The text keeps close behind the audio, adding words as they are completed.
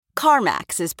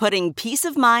CarMax is putting peace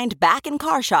of mind back in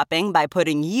car shopping by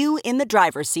putting you in the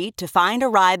driver's seat to find a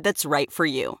ride that's right for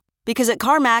you. Because at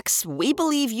CarMax, we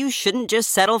believe you shouldn't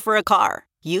just settle for a car.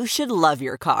 You should love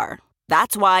your car.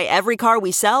 That's why every car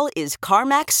we sell is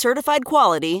CarMax certified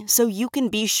quality, so you can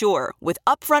be sure with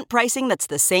upfront pricing that's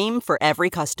the same for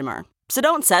every customer. So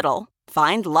don't settle.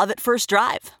 Find love at first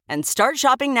drive and start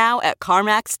shopping now at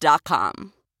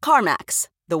CarMax.com. CarMax,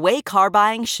 the way car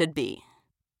buying should be.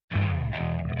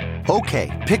 Okay,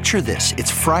 picture this.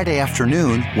 It's Friday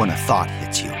afternoon when a thought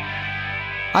hits you.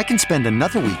 I can spend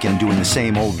another weekend doing the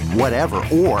same old whatever,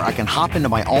 or I can hop into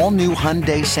my all-new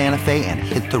Hyundai Santa Fe and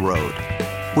hit the road.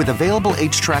 With available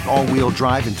H-Track all-wheel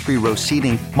drive and 3-row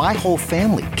seating, my whole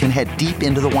family can head deep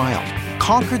into the wild.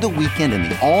 Conquer the weekend in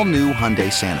the all-new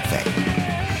Hyundai Santa Fe.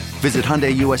 Visit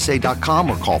HyundaiUSA.com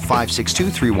or call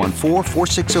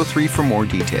 562-314-4603 for more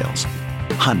details.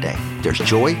 Hyundai, there's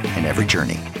joy in every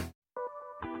journey.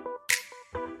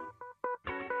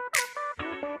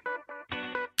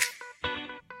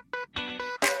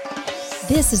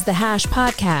 This is the Hash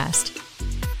Podcast.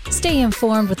 Stay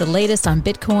informed with the latest on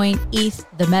Bitcoin, ETH,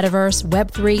 the metaverse,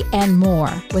 Web3, and more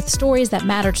with stories that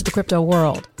matter to the crypto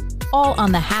world. All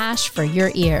on the Hash for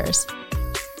your ears.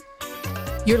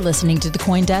 You're listening to the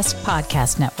CoinDesk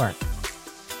Podcast Network.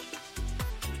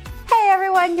 Hey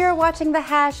everyone, you're watching The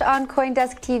Hash on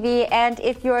CoinDesk TV, and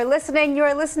if you're listening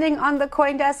on the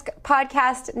CoinDesk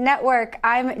Podcast Network.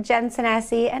 I'm Jen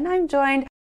Sanasi, and I'm joined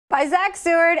by Zach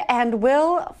Seward and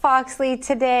Will Foxley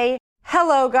today.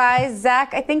 Hello, guys.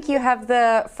 Zach, I think you have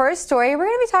the first story. We're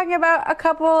going to be talking about a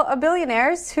couple of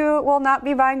billionaires who will not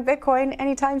be buying Bitcoin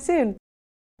anytime soon.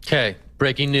 Okay,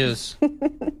 breaking news.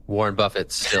 Warren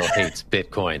Buffett still hates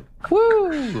Bitcoin.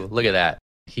 Woo! Look at that.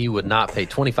 He would not pay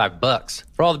 $25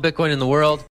 for all the Bitcoin in the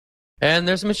world. And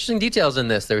there's some interesting details in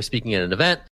this. They were speaking at an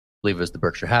event. I believe it was the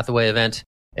Berkshire Hathaway event.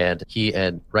 And he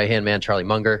and right-hand man Charlie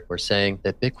Munger were saying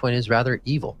that Bitcoin is rather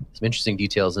evil. Some interesting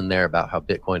details in there about how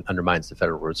Bitcoin undermines the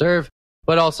Federal Reserve,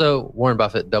 but also Warren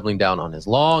Buffett doubling down on his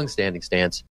long-standing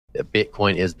stance that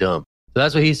Bitcoin is dumb. So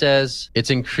that's what he says. It's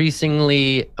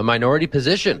increasingly a minority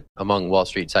position among Wall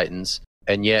Street titans,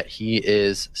 and yet he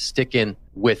is sticking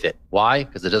with it. Why?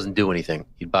 Because it doesn't do anything.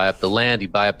 He'd buy up the land,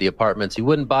 he'd buy up the apartments, he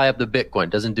wouldn't buy up the Bitcoin.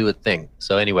 Doesn't do a thing.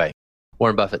 So anyway,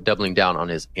 Warren Buffett doubling down on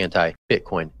his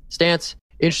anti-Bitcoin stance.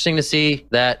 Interesting to see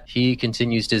that he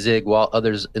continues to zig while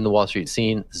others in the Wall Street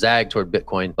scene zag toward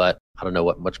Bitcoin, but I don't know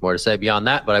what much more to say beyond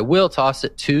that, but I will toss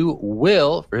it to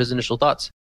Will for his initial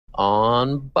thoughts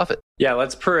on Buffett. Yeah,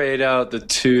 let's parade out the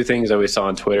two things that we saw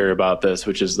on Twitter about this,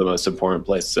 which is the most important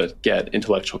place to get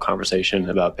intellectual conversation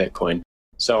about Bitcoin.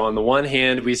 So on the one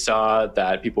hand, we saw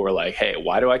that people were like, hey,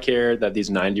 why do I care that these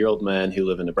 90-year-old men who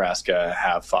live in Nebraska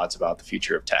have thoughts about the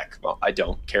future of tech? Well, I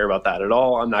don't care about that at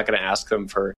all. I'm not going to ask them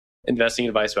for investing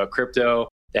advice about crypto.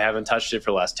 They haven't touched it for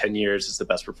the last 10 years. It's the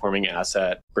best performing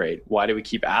asset. Great. Why do we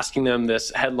keep asking them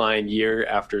this headline year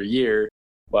after year?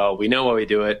 Well, we know why we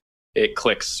do it. It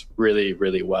clicks really,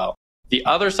 really well. The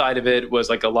other side of it was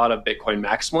like a lot of Bitcoin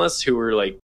maximalists who were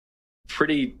like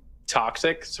pretty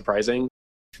toxic, surprising,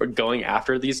 for going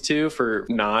after these two for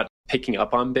not picking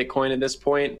up on Bitcoin at this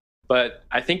point. But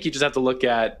I think you just have to look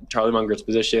at Charlie Munger's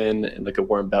position and look at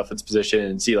Warren Buffett's position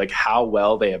and see like how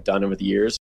well they have done over the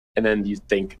years. And then you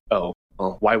think, oh,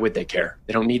 well, why would they care?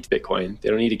 They don't need Bitcoin. They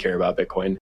don't need to care about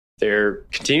Bitcoin. They're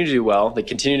continue to do well. They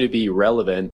continue to be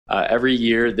relevant. Every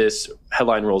year, this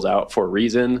headline rolls out for a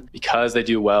reason because they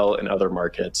do well in other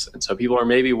markets. And so people are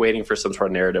maybe waiting for some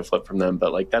sort of narrative flip from them,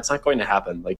 but like that's not going to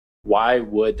happen. Like, why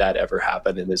would that ever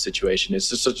happen in this situation? It's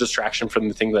just a distraction from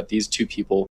the thing that these two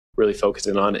people really focus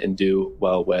in on and do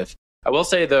well with. I will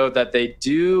say, though, that they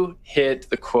do hit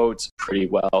the quotes pretty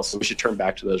well. So we should turn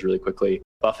back to those really quickly.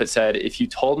 Buffett said, if you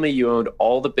told me you owned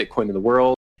all the Bitcoin in the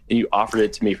world and you offered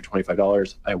it to me for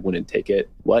 $25, I wouldn't take it.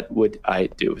 What would I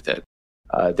do with it?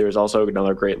 There's also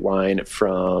another great line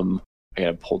from, I got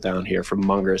to pull down here, from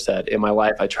Munger said, in my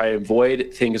life, I try to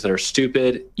avoid things that are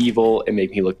stupid, evil, and make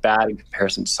me look bad in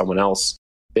comparison to someone else.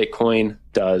 Bitcoin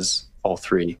does all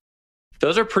three.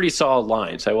 Those are pretty solid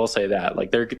lines. I will say that. Like,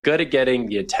 they're good at getting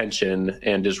the attention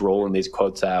and just rolling these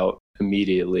quotes out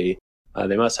immediately.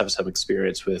 They must have some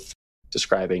experience with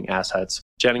describing assets.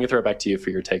 Jen, I'm going to throw it back to you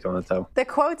for your take on it, though. The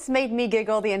quotes made me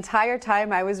giggle the entire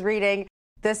time I was reading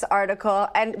this article.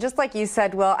 And just like you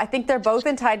said, Will, I think they're both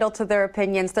entitled to their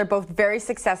opinions. They're both very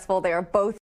successful. They are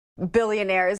both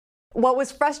billionaires. What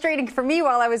was frustrating for me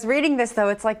while I was reading this, though,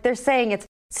 it's like they're saying it's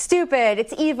stupid,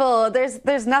 it's evil,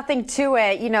 there's nothing to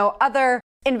it. You know, other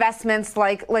investments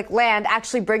like land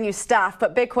actually bring you stuff,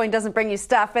 but Bitcoin doesn't bring you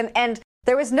stuff. And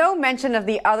there was no mention of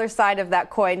the other side of that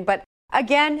coin. But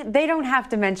Again, they don't have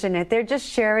to mention it. They're just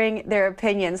sharing their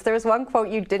opinions. There was one quote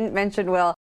you didn't mention,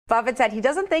 Will. Buffett said he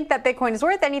doesn't think that Bitcoin is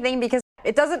worth anything because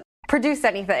it doesn't produce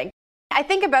anything. I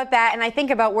think about that and I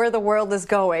think about where the world is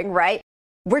going, right?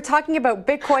 We're talking about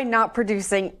Bitcoin not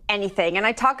producing anything. And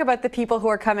I talk about the people who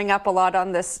are coming up a lot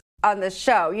on this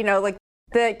show, you know, like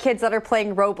the kids that are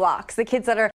playing Roblox, the kids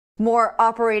that are more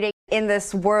operating in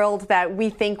this world that we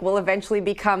think will eventually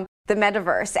become the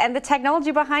metaverse. And the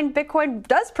technology behind Bitcoin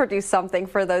does produce something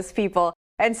for those people.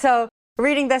 And so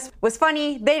reading this was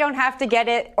funny. They don't have to get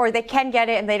it, or they can get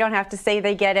it, and they don't have to say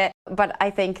they get it. But I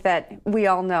think that we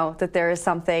all know that there is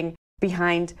something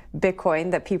behind Bitcoin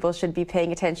that people should be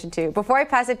paying attention to. Before I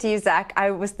pass it to you, Zach,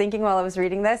 I was thinking while I was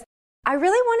reading this, I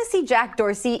really want to see Jack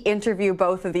Dorsey interview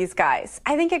both of these guys.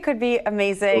 I think it could be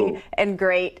amazing and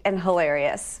great and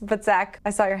hilarious. But Zach, I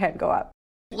saw your hand go up.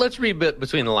 Let's read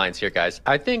between the lines here, guys.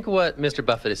 I think what Mr.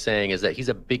 Buffett is saying is that he's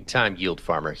a big-time yield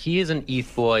farmer. He is an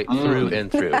ETH boy through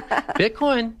and through.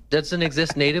 Bitcoin doesn't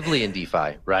exist natively in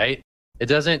DeFi, right? It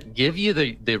doesn't give you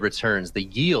the returns, the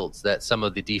yields that some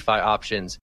of the DeFi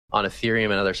options on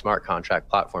Ethereum and other smart contract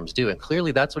platforms do. And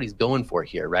clearly that's what he's going for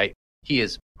here, right? He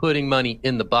is putting money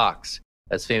in the box,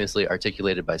 as famously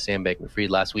articulated by Sam Bankman-Fried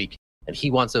last week, and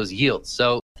he wants those yields.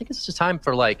 So I think it's just time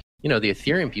for the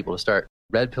Ethereum people to start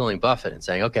red-pilling Buffett and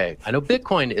saying, okay, I know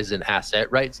Bitcoin is an asset,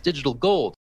 right? It's digital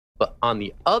gold. But on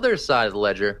the other side of the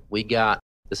ledger, we got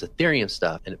this Ethereum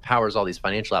stuff, and it powers all these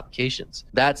financial applications.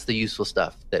 That's the useful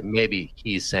stuff that maybe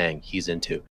he's saying he's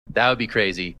into. That would be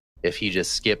crazy if he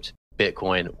just skipped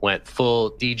Bitcoin, went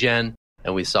full degen,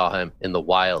 and we saw him in the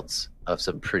wilds of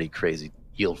some pretty crazy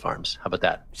yield farms. How about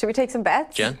that? Should we take some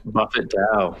bets? Jen? Buffett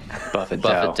Dow.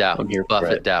 I'm here.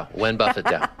 Buffett Dow. When Buffett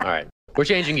Dow. All right. We're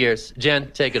changing gears.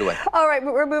 Jen, take it away. All right,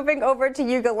 we're moving over to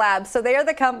Yuga Labs. So they are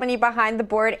the company behind the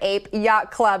Bored Ape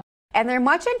Yacht Club. And their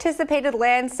much anticipated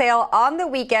land sale on the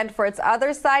weekend for its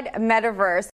other side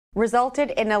metaverse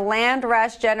resulted in a land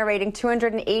rush generating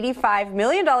 $285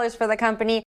 million for the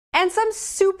company and some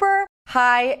super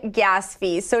high gas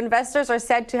fees. So investors are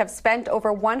said to have spent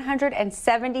over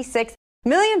 $176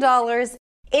 million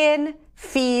in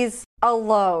fees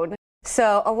alone.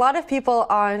 So a lot of people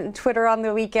on Twitter on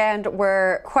the weekend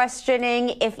were questioning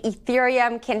if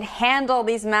Ethereum can handle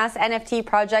these mass NFT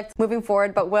projects moving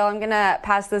forward. But Will, I'm going to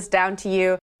pass this down to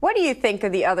you. What do you think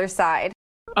of the other side?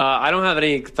 I don't have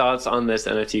any thoughts on this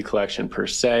NFT collection per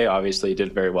se. Obviously, it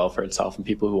did very well for itself, and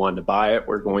people who wanted to buy it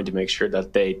were going to make sure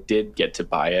that they did get to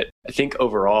buy it. I think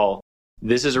overall,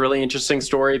 this is a really interesting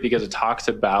story because it talks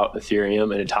about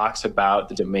Ethereum and it talks about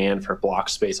the demand for block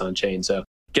space on chain. So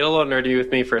get a little nerdy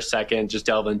with me for a second, just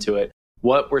delve into it.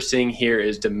 What we're seeing here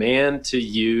is demand to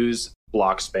use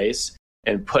block space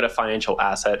and put a financial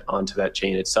asset onto that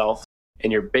chain itself.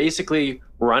 And you're basically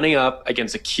running up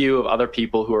against a queue of other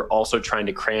people who are also trying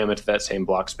to cram into that same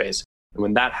block space. And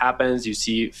when that happens, you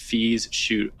see fees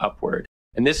shoot upward.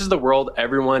 And this is the world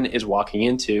everyone is walking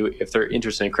into if they're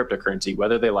interested in cryptocurrency,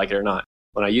 whether they like it or not.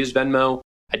 When I use Venmo,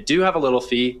 I do have a little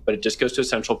fee, but it just goes to a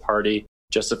central party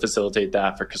just to facilitate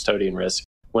that for custodian risk.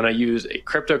 When I use a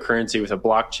cryptocurrency with a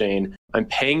blockchain, I'm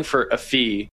paying for a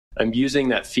fee. I'm using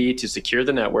that fee to secure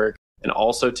the network and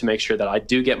also to make sure that I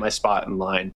do get my spot in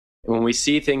line. And when we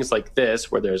see things like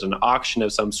this, where there's an auction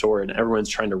of some sort and everyone's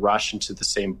trying to rush into the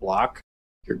same block,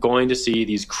 you're going to see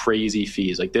these crazy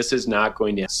fees. Like, this is not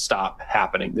going to stop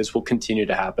happening. This will continue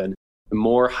to happen. The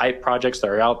more hype projects that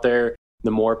are out there,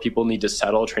 the more people need to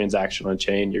settle transaction on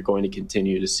chain, you're going to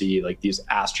continue to see like these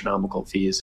astronomical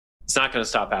fees. It's not going to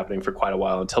stop happening for quite a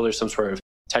while until there's some sort of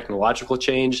technological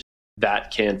change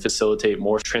that can facilitate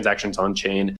more transactions on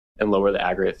chain and lower the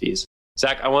aggregate fees.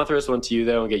 Zach, I want to throw this one to you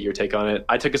though and get your take on it.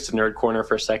 I took us to Nerd Corner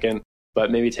for a second, but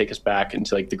maybe take us back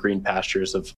into like the green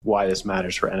pastures of why this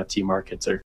matters for NFT markets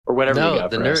or whatever you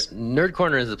got for us. Nerd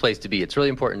Corner is the place to be. It's really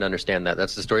important to understand that.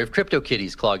 That's the story of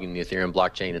CryptoKitties clogging the Ethereum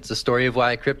blockchain. It's the story of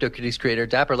why CryptoKitties creator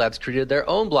Dapper Labs created their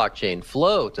own blockchain,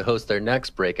 Flow, to host their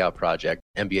next breakout project,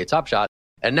 NBA Top Shot.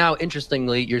 And now,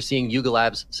 interestingly, you're seeing Yuga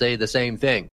Labs say the same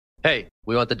thing. Hey,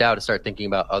 we want the DAO to start thinking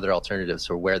about other alternatives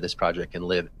for where this project can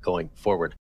live going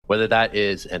forward. Whether that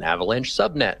is an Avalanche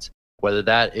subnet, whether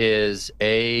that is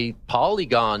a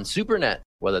Polygon supernet,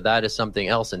 whether that is something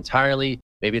else entirely.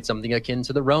 Maybe it's something akin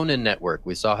to the Ronin network.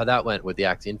 We saw how that went with the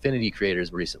Axie Infinity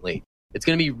creators recently. It's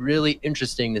going to be really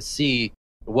interesting to see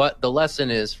what the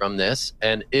lesson is from this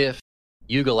and if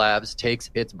Yuga Labs takes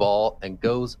its ball and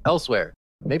goes elsewhere.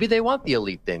 Maybe they want the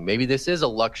elite thing. Maybe this is a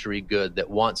luxury good that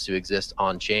wants to exist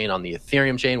on chain, on the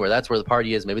Ethereum chain, where that's where the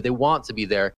party is. Maybe they want to be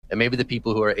there. And maybe the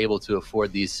people who are able to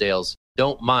afford these sales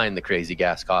don't mind the crazy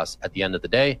gas costs at the end of the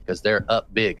day because they're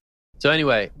up big. So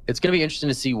anyway, it's going to be interesting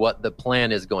to see what the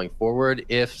plan is going forward.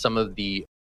 If some of the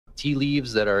tea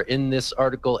leaves that are in this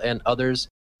article and others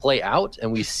play out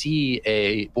and we see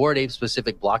a Bored Ape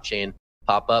specific blockchain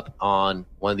pop up on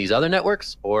one of these other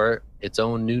networks or its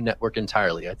own new network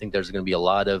entirely. I think there's going to be a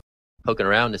lot of poking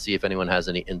around to see if anyone has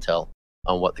any intel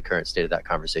on what the current state of that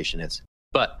conversation is.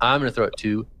 But I'm going to throw it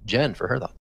to Jen for her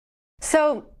thoughts.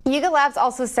 So Yuga Labs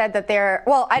also said that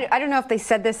I don't know if they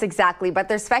said this exactly, but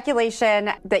there's speculation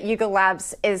that Yuga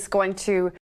Labs is going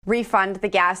to refund the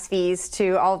gas fees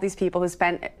to all of these people who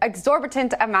spent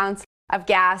exorbitant amounts of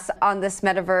gas on this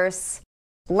metaverse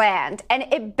land.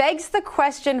 And it begs the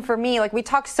question for me, like we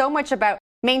talk so much about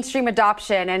mainstream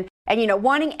adoption and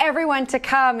wanting everyone to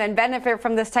come and benefit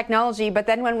from this technology. But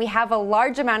then when we have a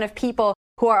large amount of people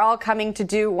who are all coming to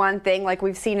do one thing, like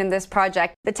we've seen in this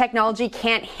project, the technology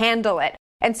can't handle it.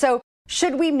 And so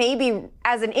should we maybe,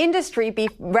 as an industry, be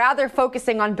rather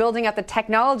focusing on building up the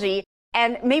technology?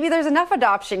 And maybe there's enough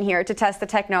adoption here to test the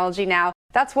technology now.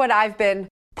 That's what I've been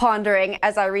pondering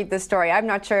as I read this story. I'm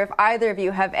not sure if either of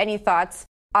you have any thoughts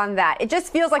on that. It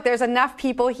just feels like there's enough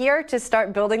people here to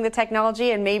start building the technology,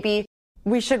 and maybe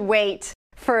we should wait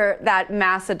for that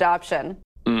mass adoption.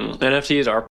 NFTs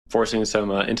are forcing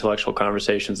some intellectual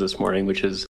conversations this morning, which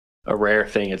is a rare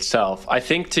thing itself. I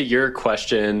think to your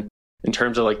question, in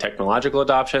terms of like technological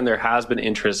adoption, there has been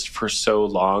interest for so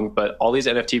long, but all these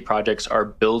NFT projects are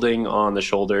building on the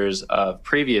shoulders of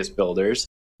previous builders,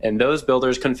 and those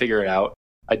builders couldn't figure it out.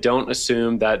 I don't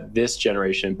assume that this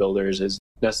generation of builders is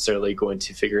necessarily going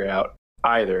to figure it out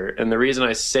either. And the reason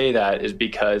I say that is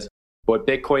because what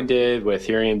Bitcoin did, what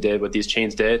Ethereum did, what these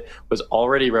chains did was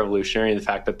already revolutionary in the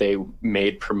fact that they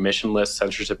made permissionless,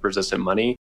 censorship-resistant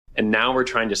money. And now we're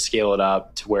trying to scale it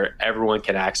up to where everyone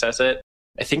can access it.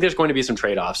 I think there's going to be some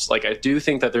trade-offs. Like, I do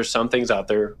think that there's some things out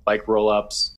there, like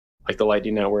roll-ups, like the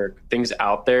Lightning Network, things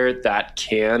out there that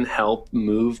can help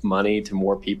move money to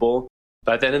more people.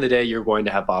 But at the end of the day, you're going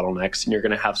to have bottlenecks and you're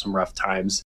going to have some rough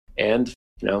times. And,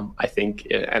 I think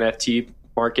NFT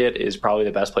market is probably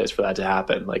the best place for that to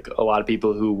happen. Like, a lot of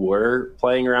people who were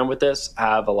playing around with this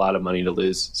have a lot of money to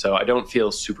lose. So I don't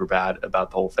feel super bad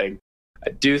about the whole thing. I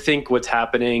do think what's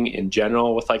happening in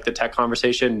general with like the tech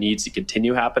conversation needs to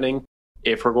continue happening.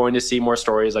 If we're going to see more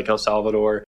stories like El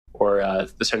Salvador or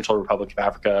the Central Republic of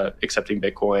Africa accepting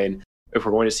Bitcoin, if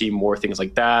we're going to see more things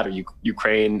like that, or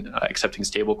Ukraine accepting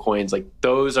stable coins, like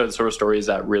those are the sort of stories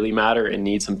that really matter and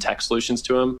need some tech solutions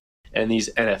to them. And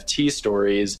these NFT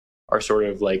stories are sort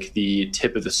of like the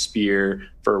tip of the spear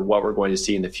for what we're going to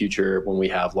see in the future when we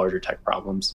have larger tech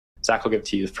problems. Zach, I'll give it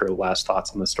to you for last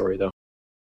thoughts on the story, though.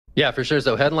 Yeah, for sure.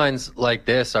 So headlines like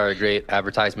this are a great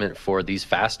advertisement for these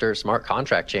faster smart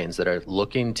contract chains that are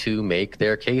looking to make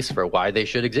their case for why they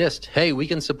should exist. Hey, we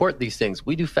can support these things.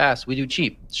 We do fast. We do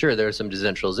cheap. Sure, there are some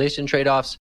decentralization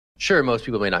trade-offs. Sure, most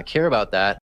people may not care about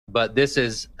that. But this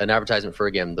is an advertisement for,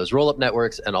 again, those roll-up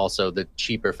networks and also the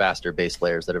cheaper, faster base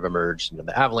layers that have emerged.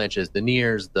 The Avalanches, the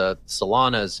Nears, the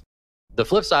Solanas. The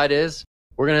flip side is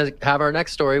we're going to have our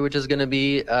next story, which is going to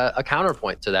be a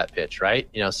counterpoint to that pitch, right?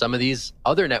 Some of these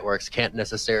other networks can't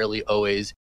necessarily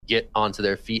always get onto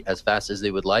their feet as fast as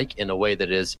they would like in a way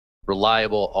that is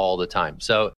reliable all the time.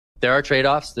 So there are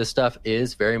trade-offs. This stuff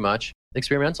is very much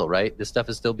experimental, right? This stuff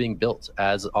is still being built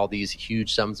as all these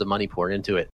huge sums of money pour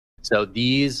into it. So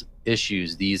these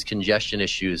issues, these congestion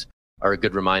issues, are a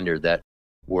good reminder that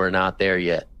we're not there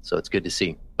yet. So it's good to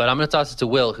see. But I'm going to toss it to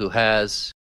Will, who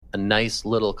has a nice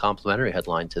little complimentary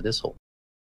headline to this whole.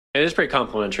 It is pretty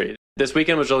complimentary. This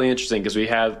weekend was really interesting because we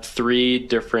had 3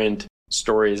 different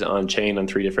stories on chain on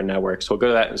 3 different networks. So we'll go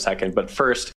to that in a second. But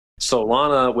first,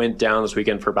 Solana went down this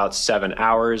weekend for about 7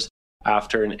 hours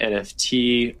after an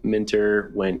NFT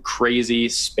minter went crazy,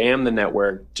 spammed the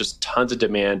network, just tons of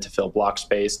demand to fill block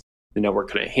space. The network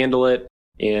couldn't handle it,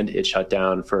 and it shut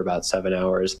down for about 7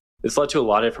 hours. This led to a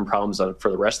lot of different problems for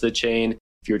the rest of the chain.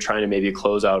 If you're trying to maybe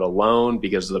close out a loan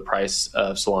because the price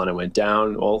of Solana went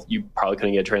down, well, you probably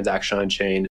couldn't get a transaction on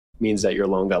chain. It means that your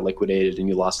loan got liquidated and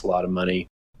you lost a lot of money.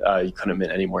 You couldn't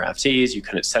mint any more FTs. You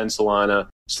couldn't send Solana.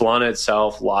 Solana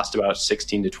itself lost about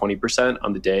 16 to 20%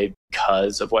 on the day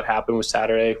because of what happened with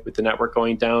Saturday with the network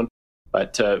going down.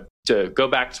 But to go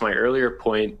back to my earlier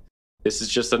point, this is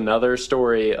just another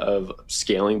story of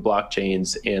scaling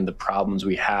blockchains and the problems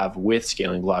we have with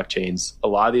scaling blockchains. A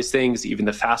lot of these things, even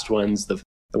the fast ones, the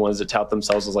ones that tout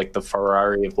themselves as like the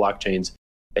Ferrari of blockchains,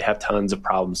 they have tons of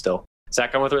problems still. Zach,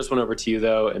 I'm going to throw this one over to you,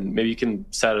 though, and maybe you can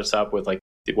set us up with like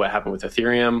what happened with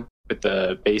Ethereum, with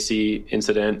the BAYC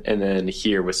incident, and then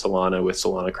here with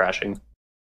Solana crashing.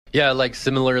 Yeah, like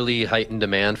similarly heightened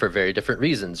demand for very different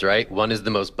reasons, right? One is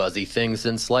the most buzzy thing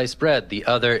since sliced bread. The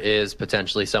other is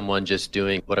potentially someone just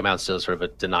doing what amounts to sort of a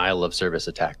denial of service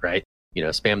attack, right?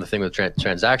 Spam the thing with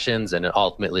transactions and it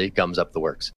ultimately gums up the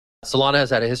works. Solana has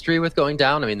had a history with going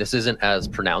down. I mean, this isn't as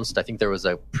pronounced. I think there was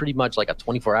a pretty much like a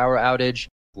 24-hour outage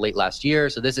late last year.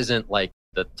 So this isn't like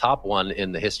the top one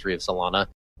in the history of Solana.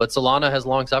 But Solana has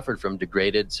long suffered from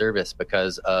degraded service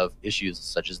because of issues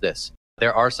such as this.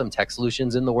 There are some tech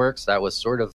solutions in the works. That was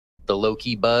sort of the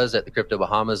low-key buzz at the Crypto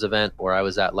Bahamas event where I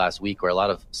was at last week, where a lot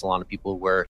of Solana people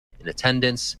were in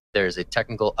attendance. There's a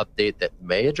technical update that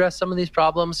may address some of these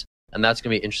problems. And that's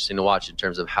going to be interesting to watch in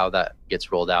terms of how that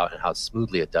gets rolled out and how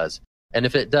smoothly it does. And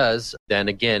if it does, then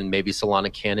again, maybe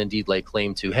Solana can indeed lay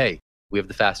claim to, hey, we have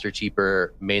the faster,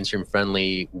 cheaper, mainstream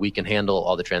friendly, we can handle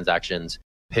all the transactions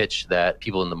pitch that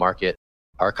people in the market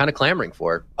are kind of clamoring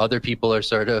for. Other people are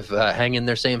sort of hanging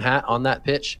their same hat on that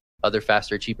pitch, other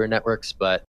faster, cheaper networks.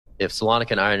 But if Solana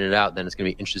can iron it out, then it's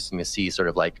going to be interesting to see sort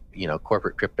of like,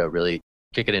 corporate crypto really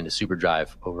kick it into superdrive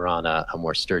over on a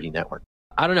more sturdy network.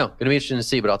 I don't know. Going to be interesting to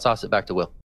see, but I'll toss it back to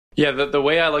Will. Yeah, the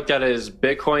way I looked at it is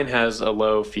Bitcoin has a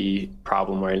low fee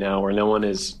problem right now where no one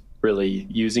is really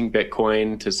using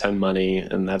Bitcoin to send money.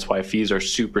 And that's why fees are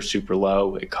super, super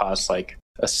low. It costs like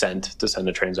a cent to send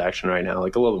a transaction right now,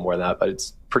 like a little bit more than that, but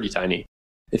it's pretty tiny.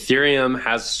 Ethereum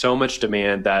has so much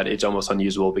demand that it's almost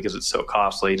unusable because it's so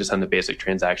costly to send a basic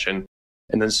transaction.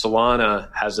 And then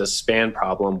Solana has a span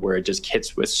problem where it just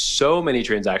hits with so many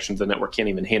transactions, the network can't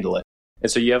even handle it. And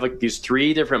so you have like these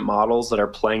three different models that are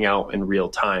playing out in real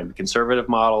time: a conservative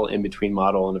model, in-between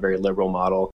model, and a very liberal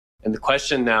model. And the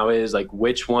question now is like,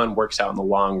 which one works out in the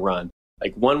long run?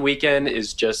 Like one weekend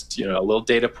is just, a little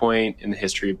data point in the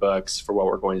history books for what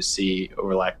we're going to see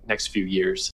over like next few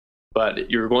years.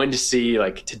 But you're going to see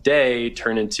like today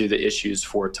turn into the issues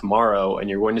for tomorrow,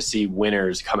 and you're going to see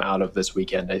winners come out of this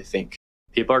weekend, I think.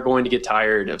 People are going to get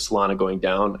tired of Solana going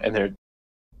down, and there's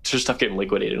stuff getting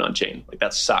liquidated on chain. Like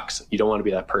that sucks. You don't want to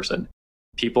be that person.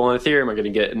 People on Ethereum are going to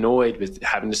get annoyed with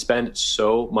having to spend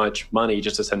so much money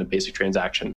just to send a basic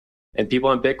transaction. And people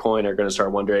on Bitcoin are going to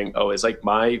start wondering, is like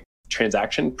my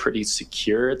transaction pretty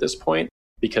secure at this point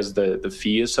because the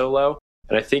fee is so low?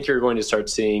 And I think you're going to start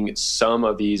seeing some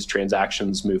of these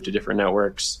transactions move to different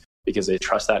networks because they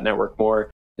trust that network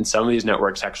more. And some of these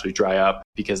networks actually dry up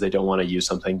because they don't want to use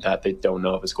something that they don't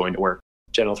know if it's going to work.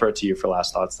 Jen, I'll throw it to you for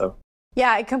last thoughts, though.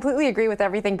 Yeah, I completely agree with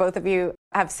everything both of you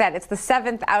have said. It's the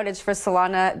 7th outage for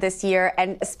Solana this year,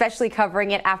 and especially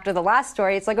covering it after the last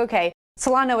story, it's like, okay,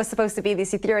 Solana was supposed to be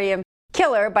this Ethereum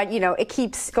killer, but, it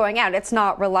keeps going out. It's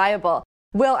not reliable.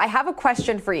 Will, I have a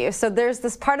question for you. So there's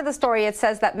this part of the story. It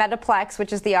says that Metaplex,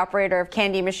 which is the operator of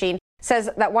Candy Machine, says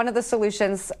that one of the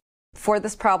solutions for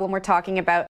this problem we're talking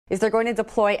about is they're going to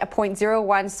deploy a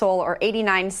 0.01 SOL or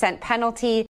 89-cent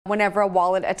penalty whenever a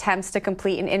wallet attempts to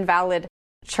complete an invalid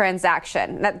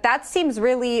transaction. That seems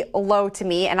really low to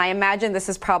me, and I imagine this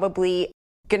is probably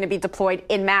going to be deployed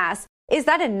en masse. Is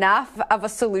that enough of a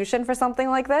solution for something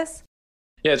like this?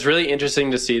 Yeah, it's really interesting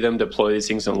to see them deploy these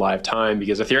things in live time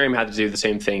because Ethereum had to do the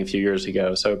same thing a few years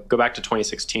ago. So go back to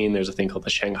 2016, there's a thing called the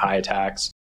Shanghai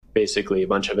attacks. Basically, a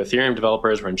bunch of Ethereum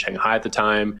developers were in Shanghai at the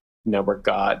time. The network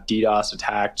got DDoS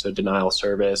attacked, so denial of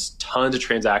service, tons of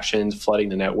transactions flooding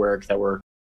the network that were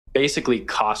basically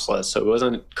costless. So it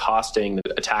wasn't costing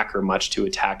the attacker much to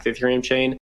attack the Ethereum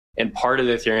chain. And part of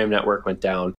the Ethereum network went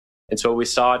down. And so what we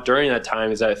saw during that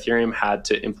time is that Ethereum had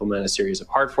to implement a series of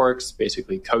hard forks,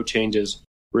 basically code changes,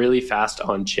 really fast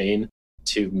on chain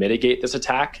to mitigate this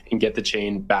attack and get the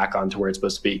chain back onto where it's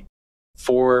supposed to be.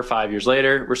 4 or 5 years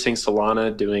later, we're seeing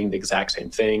Solana doing the exact same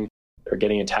thing. They're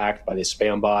getting attacked by these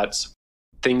spam bots.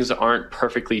 Things aren't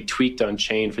perfectly tweaked on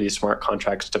chain for these smart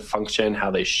contracts to function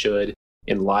how they should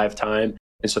in live time.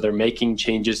 And so they're making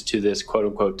changes to this quote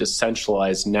unquote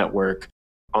decentralized network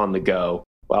on the go.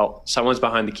 Well, someone's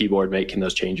behind the keyboard making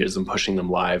those changes and pushing them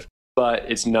live.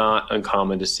 But it's not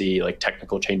uncommon to see like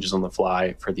technical changes on the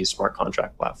fly for these smart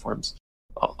contract platforms.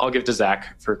 I'll give to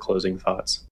Zach for closing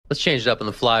thoughts. Let's change it up on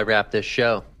the fly, wrap this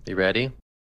show. You ready?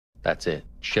 That's it.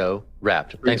 Show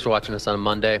wrapped. Thanks for watching us on a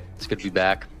Monday. It's good to be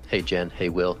back. Hey, Jen. Hey,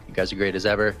 Will. You guys are great as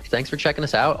ever. Thanks for checking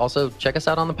us out. Also, check us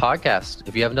out on the podcast.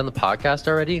 If you haven't done the podcast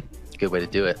already, it's a good way to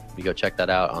do it. You go check that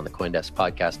out on the CoinDesk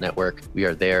Podcast Network. We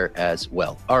are there as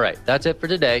well. All right. That's it for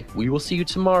today. We will see you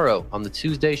tomorrow on the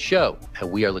Tuesday show, and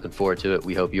we are looking forward to it.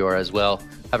 We hope you are as well.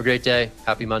 Have a great day.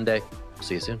 Happy Monday. We'll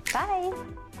see you soon. Bye.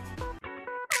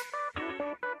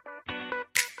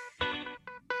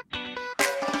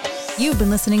 You've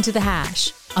been listening to The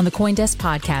Hash on the CoinDesk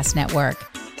Podcast Network.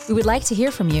 We would like to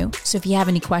hear from you, so if you have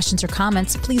any questions or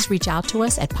comments, please reach out to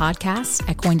us at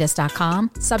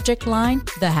podcasts@coindesk.com, subject line,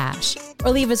 The Hash,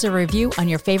 or leave us a review on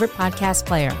your favorite podcast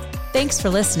player. Thanks for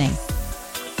listening.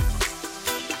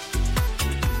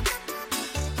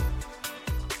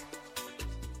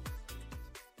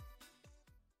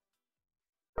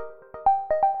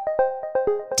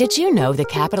 Did you know the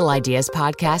Capital Ideas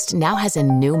podcast now has a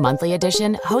new monthly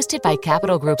edition hosted by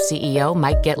Capital Group CEO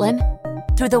Mike Gitlin?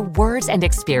 Through the words and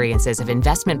experiences of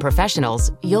investment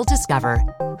professionals, you'll discover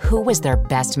who was their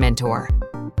best mentor,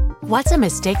 what's a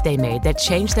mistake they made that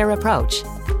changed their approach,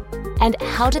 and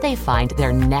how do they find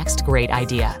their next great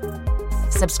idea.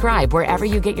 Subscribe wherever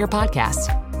you get your podcasts.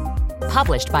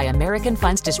 Published by American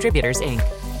Funds Distributors, Inc.